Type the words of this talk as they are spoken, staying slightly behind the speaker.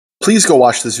Please go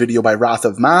watch this video by Wrath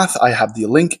of Math. I have the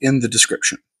link in the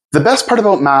description. The best part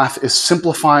about math is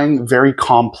simplifying very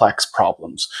complex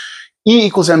problems. E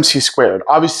equals mc squared,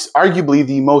 obviously, arguably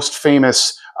the most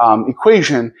famous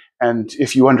equation, and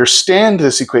if you understand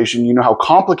this equation, you know how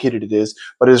complicated it is,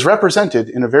 but it is represented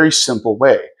in a very simple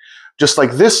way. Just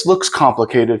like this looks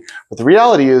complicated, but the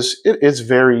reality is it is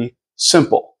very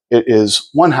simple. It is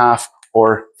 1/2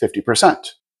 or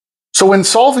 50%. So when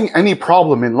solving any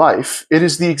problem in life, it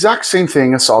is the exact same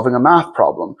thing as solving a math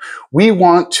problem. We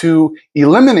want to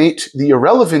eliminate the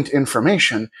irrelevant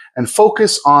information and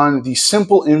focus on the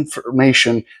simple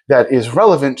information that is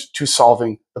relevant to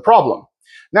solving the problem.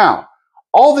 Now,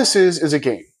 all this is a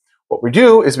game. What we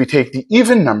do is we take the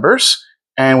even numbers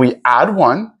and we add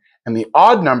 1, and the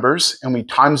odd numbers and we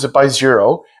times it by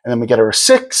 0, and then we get our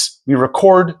 6, we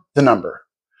record the number.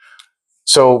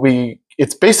 So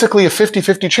it's basically a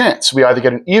 50-50 chance. We either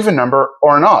get an even number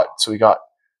or an odd. So we got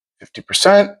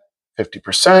 50%,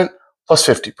 50% plus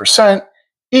 50%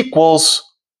 equals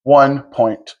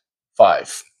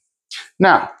 1.5.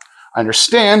 Now, I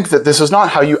understand that this is not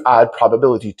how you add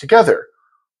probability together.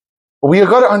 What we have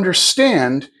got to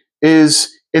understand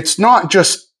is it's not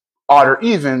just odd or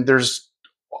even. There's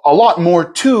a lot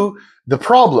more to the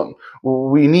problem.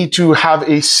 We need to have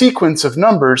a sequence of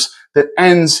numbers that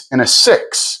ends in a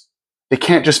 6. They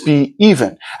can't just be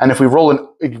even. And if we roll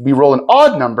an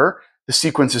odd number, the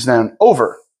sequence is then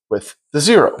over with the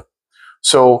 0.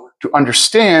 So to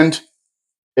understand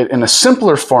it in a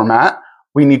simpler format,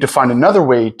 we need to find another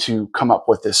way to come up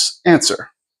with this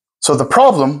answer. So the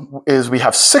problem is we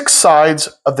have 6 sides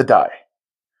of the die.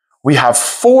 We have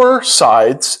 4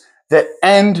 sides that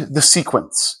end the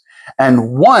sequence,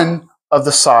 and 1 of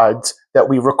the sides that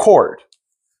we record.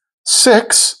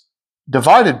 6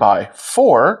 divided by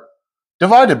 4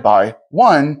 divided by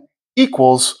 1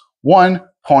 equals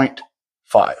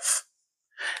 1.5.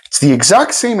 It's the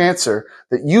exact same answer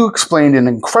that you explained in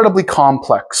an incredibly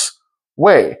complex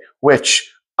way,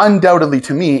 which undoubtedly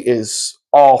to me is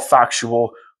all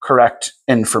factual, correct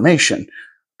information,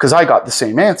 because I got the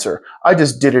same answer. I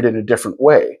just did it in a different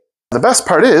way. The best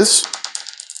part is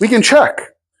we can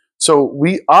check. So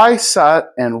I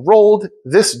sat and rolled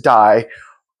this die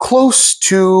for close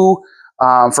to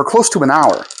an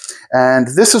hour. And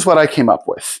this is what I came up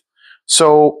with.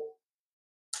 So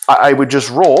I would just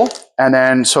roll, and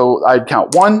then so I'd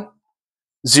count 1,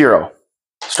 0,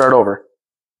 start over,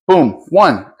 boom,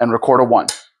 1, and record a 1.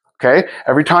 Okay,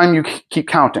 every time you keep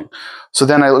counting. So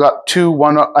then I got 2,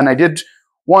 1, and I did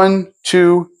 1,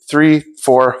 2, 3,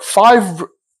 4, 5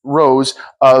 rows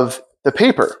of the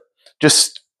paper.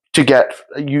 Just to get,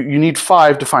 you need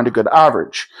 5 to find a good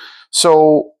average.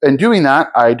 So in doing that,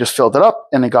 I just filled it up,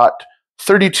 and I got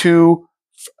 32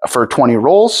 for 20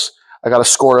 rolls. I got a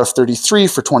score of 33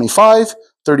 for 25,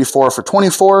 34 for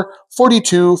 24,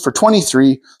 42 for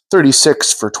 23,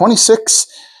 36 for 26,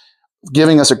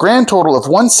 giving us a grand total of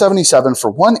 177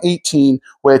 for 118,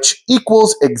 which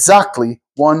equals exactly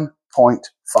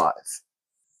 1.5.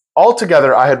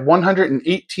 Altogether, I had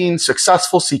 118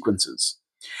 successful sequences.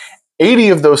 80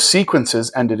 of those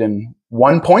sequences ended in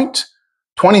 1 point,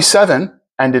 27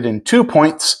 ended in 2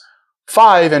 points,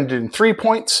 5 ended in 3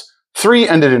 points, 3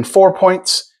 ended in 4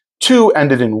 points, 2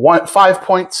 ended in 5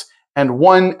 points, and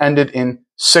 1 ended in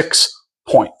 6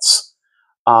 points.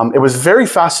 It was very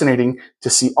fascinating to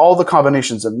see all the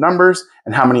combinations of numbers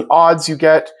and how many odds you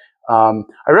get. I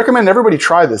recommend everybody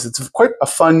try this. It's quite a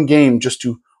fun game just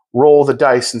to roll the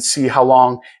dice and see how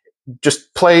long.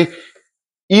 Just play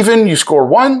even, you score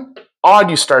 1, odd,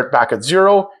 you start back at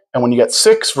 0, and when you get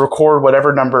 6, record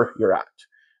whatever number you're at.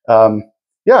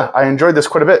 Yeah, I enjoyed this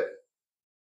quite a bit.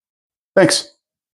 Thanks.